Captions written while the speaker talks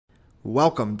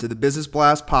Welcome to the Business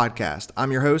Blast podcast.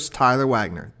 I'm your host, Tyler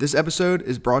Wagner. This episode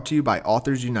is brought to you by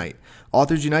Authors Unite.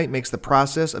 Authors Unite makes the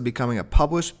process of becoming a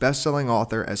published, best-selling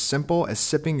author as simple as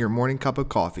sipping your morning cup of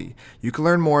coffee. You can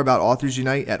learn more about Authors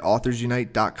Unite at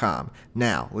authorsunite.com.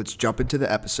 Now, let's jump into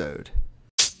the episode.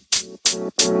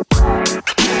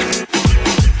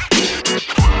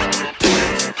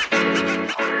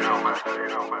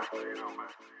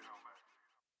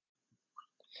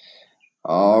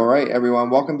 All right,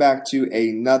 everyone. Welcome back to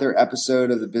another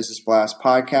episode of the Business Blast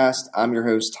podcast. I'm your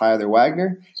host, Tyler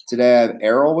Wagner. Today I have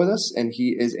Erol with us, and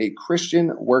he is a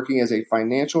Christian working as a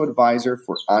financial advisor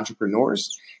for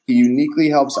entrepreneurs. He uniquely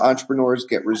helps entrepreneurs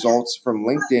get results from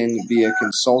LinkedIn via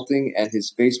consulting and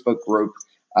his Facebook group,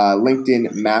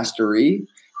 LinkedIn Mastery,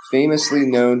 famously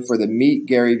known for the Meet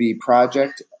Gary V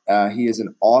project. He is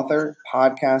an author,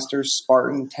 podcaster,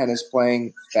 Spartan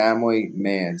tennis-playing family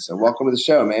man. So welcome to the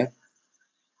show, man.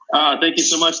 Thank you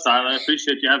so much, Tyler. I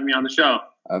appreciate you having me on the show.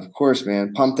 Of course,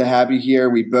 man. Pumped to have you here.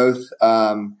 We both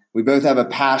have a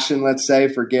passion, let's say,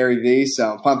 for Gary V.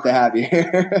 So I'm pumped to have you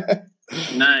here.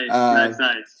 Nice.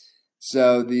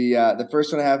 So the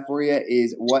first one I have for you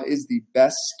is, what is the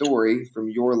best story from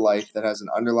your life that has an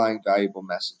underlying valuable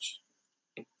message?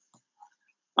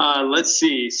 Let's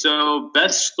see. So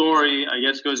best story, I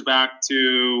guess, goes back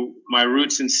to my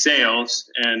roots in sales.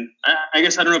 And I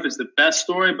guess I don't know if it's the best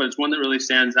story, but it's one that really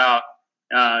stands out.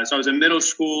 So I was in middle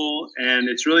school, and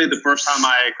it's really the first time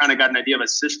I kind of got an idea of a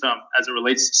system as it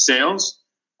relates to sales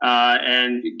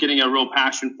and getting a real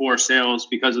passion for sales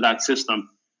because of that system.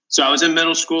 So I was in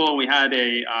middle school, and we had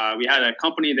a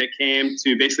company that came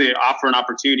to basically offer an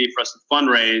opportunity for us to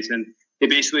fundraise, and they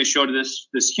basically showed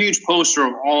this huge poster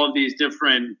of all of these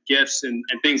different gifts and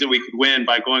things that we could win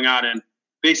by going out and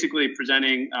basically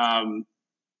presenting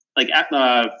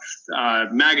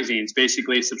magazines,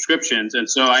 basically subscriptions. And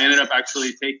so I ended up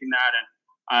actually taking that, and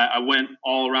I went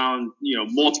all around,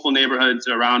 multiple neighborhoods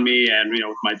around me, and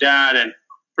with my dad, and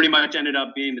pretty much ended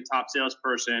up being the top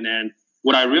salesperson. And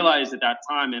what I realized at that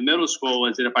time in middle school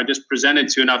was that if I just presented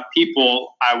to enough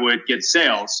people, I would get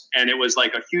sales. And it was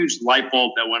like a huge light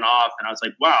bulb that went off. And I was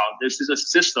like, wow, this is a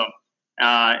system.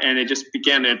 And it just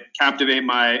began to captivate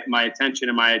my attention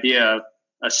and my idea of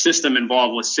a system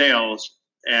involved with sales.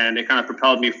 And it kind of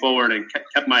propelled me forward and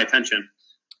kept my attention.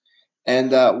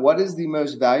 And what is the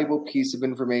most valuable piece of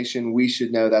information we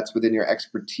should know that's within your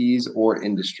expertise or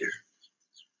industry?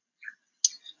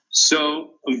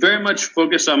 So I'm very much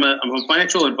focused. I'm a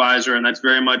financial advisor, and that's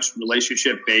very much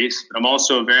relationship based. I'm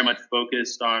also very much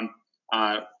focused on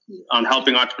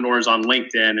helping entrepreneurs on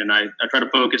LinkedIn, and I try to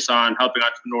focus on helping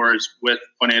entrepreneurs with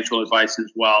financial advice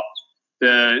as well.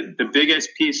 The biggest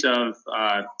piece of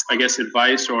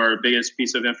advice, or biggest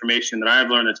piece of information that I've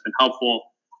learned that's been helpful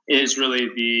is really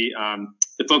the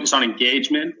focus on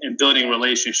engagement and building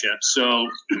relationships. So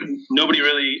nobody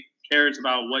really cares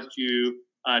about what you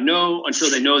know until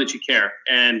they know that you care,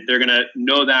 and they're going to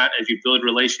know that as you build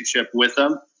relationship with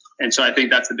them. And so I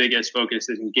think that's the biggest focus,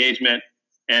 is engagement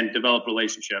and develop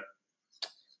relationship.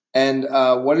 And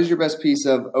what is your best piece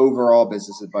of overall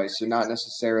business advice? So not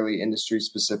necessarily industry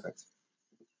specific.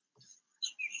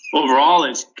 Overall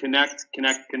is connect,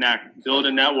 build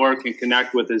a network and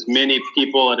connect with as many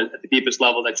people at the deepest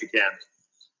level that you can.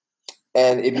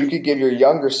 And if you could give your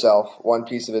younger self one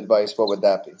piece of advice, what would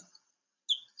that be?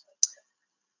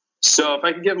 So if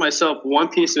I could give myself one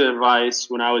piece of advice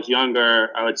when I was younger,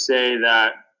 I would say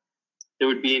that there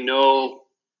would be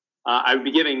I would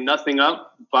be giving nothing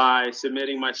up by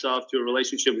submitting myself to a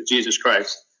relationship with Jesus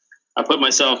Christ. I put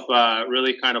myself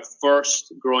really kind of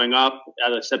first growing up.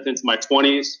 I stepped into my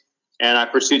 20s, and I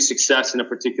pursued success in a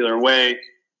particular way.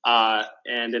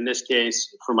 And in this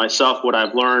case, for myself, what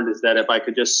I've learned is that if I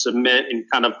could just submit and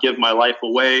kind of give my life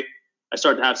away, I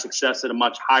start to have success at a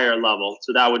much higher level.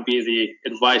 So that would be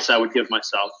the advice I would give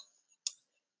myself.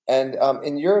 And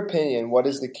in your opinion, what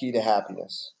is the key to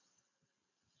happiness?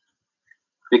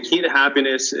 The key to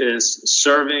happiness is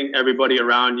serving everybody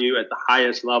around you at the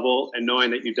highest level and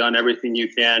knowing that you've done everything you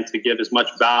can to give as much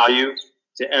value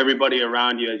to everybody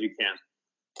around you as you can.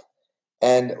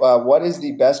 And what is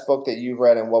the best book that you've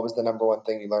read, and what was the number one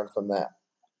thing you learned from that?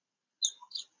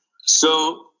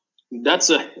 So that's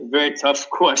a very tough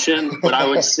question, but I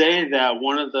would say that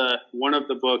one of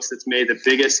the books that's made the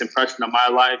biggest impression on my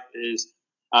life is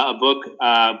a book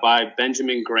by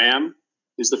Benjamin Graham,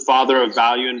 who's the father of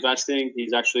value investing.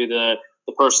 He's actually the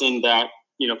person that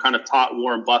kind of taught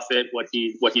Warren Buffett what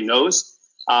he knows.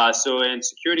 So in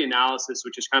Security Analysis,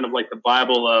 which is kind of like the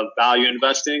Bible of value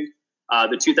investing,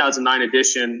 the 2009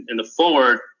 edition, in the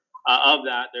forward of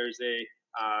that, there's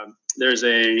there's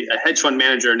a hedge fund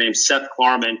manager named Seth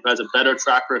Klarman who has a better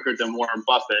track record than Warren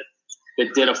Buffett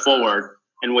that did a forward.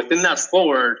 And within that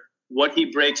forward, what he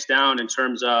breaks down in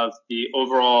terms of the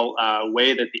overall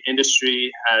way that the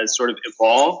industry has sort of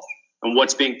evolved and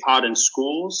what's being taught in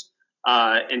schools,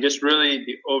 and just really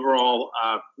the overall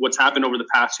what's happened over the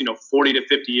past 40 to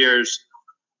 50 years,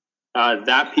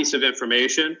 that piece of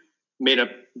information made an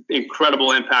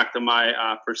incredible impact on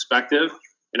my perspective.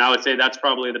 And I would say that's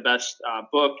probably the best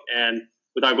book. And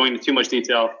without going into too much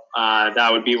detail, that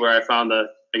would be where I found the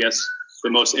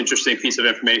most interesting piece of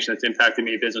information that's impacted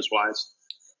me business-wise.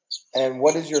 And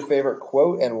what is your favorite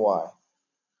quote and why?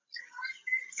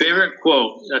 Favorite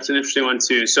quote? That's an interesting one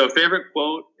too. So favorite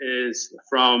quote is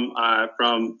from I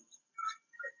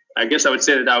guess I would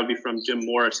say that would be from Jim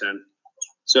Morrison.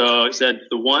 So it said,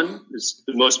 "The one is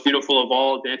the most beautiful of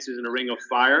all, dances in a ring of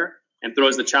fire and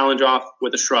throws the challenge off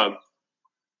with a shrug."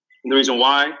 And the reason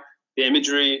why, the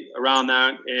imagery around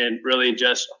that and really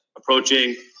just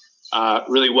approaching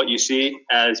really what you see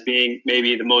as being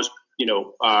maybe the most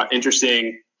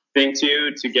interesting thing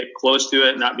to get close to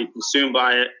it, not be consumed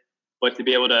by it, but to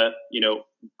be able to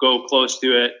go close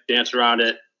to it, dance around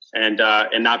it, and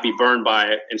not be burned by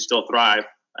it and still thrive.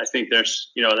 I think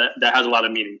there's that has a lot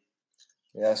of meaning.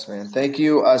 Yes, man. Thank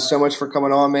you so much for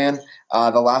coming on, man.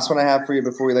 The last one I have for you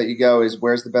before we let you go is,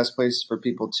 where's the best place for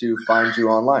people to find you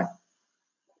online?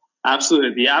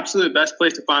 Absolutely. The absolute best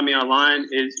place to find me online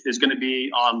is going to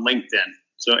be on LinkedIn.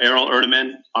 So Erol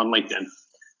Ertumen on LinkedIn.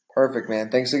 Perfect, man.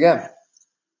 Thanks again.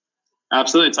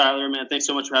 Absolutely, Tyler, man. Thanks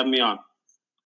so much for having me on.